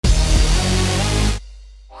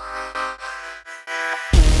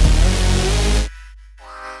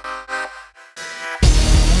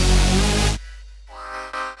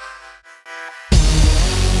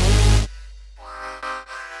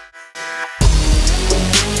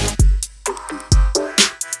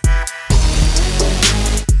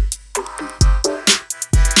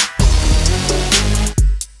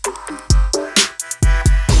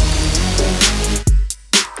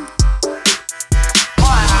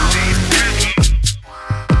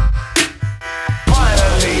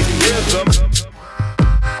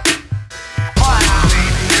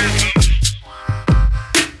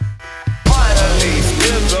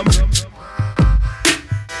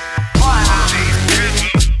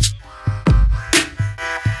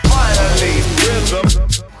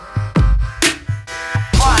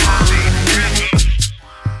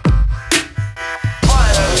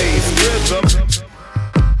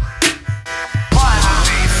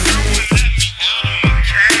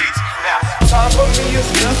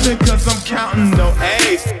nothing cause I'm counting no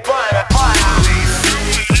A's.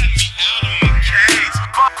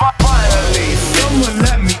 Finally, someone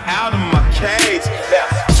let me out of my cage. Now,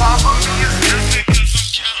 time for me is nothing cause I'm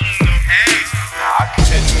counting no A's. Nah, I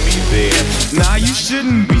couldn't be there. Nah, you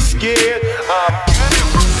shouldn't be scared. I'm good and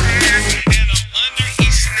prepared, and I'm under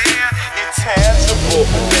each snare. Intangible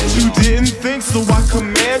that you didn't think, so I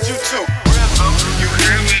command you to. Rhythm, you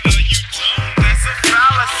have it or you don't, that's a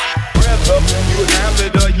fallacy. Rhythm, you have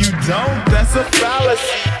it or you don't, that's a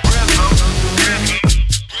fallacy.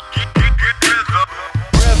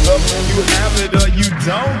 Rhythm, you have it or you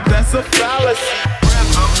don't, that's a fallacy.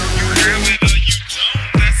 Rhythm, you have it or you don't,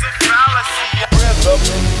 that's a fallacy. Rhythm,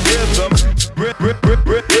 rhythm, rhythm,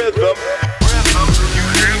 you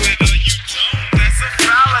have it or you don't, that's a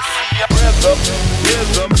fallacy. Rhythm,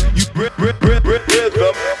 rhythm, you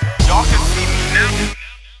rhythm. Y'all can see me now.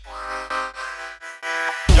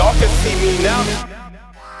 Y'all can see me now.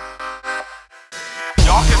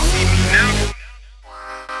 Y'all can see me now.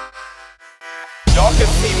 Y'all can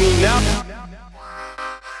see me now.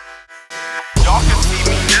 Y'all can see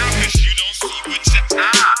me now cause you don't see with your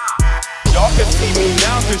eye. Y'all can see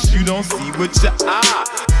me now cause you don't see with your eye.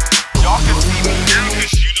 Y'all can see me now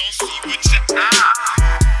cause you don't see with your eye.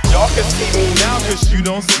 Y'all can see me now cause you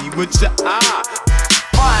don't see with your eye.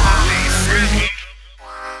 Finally,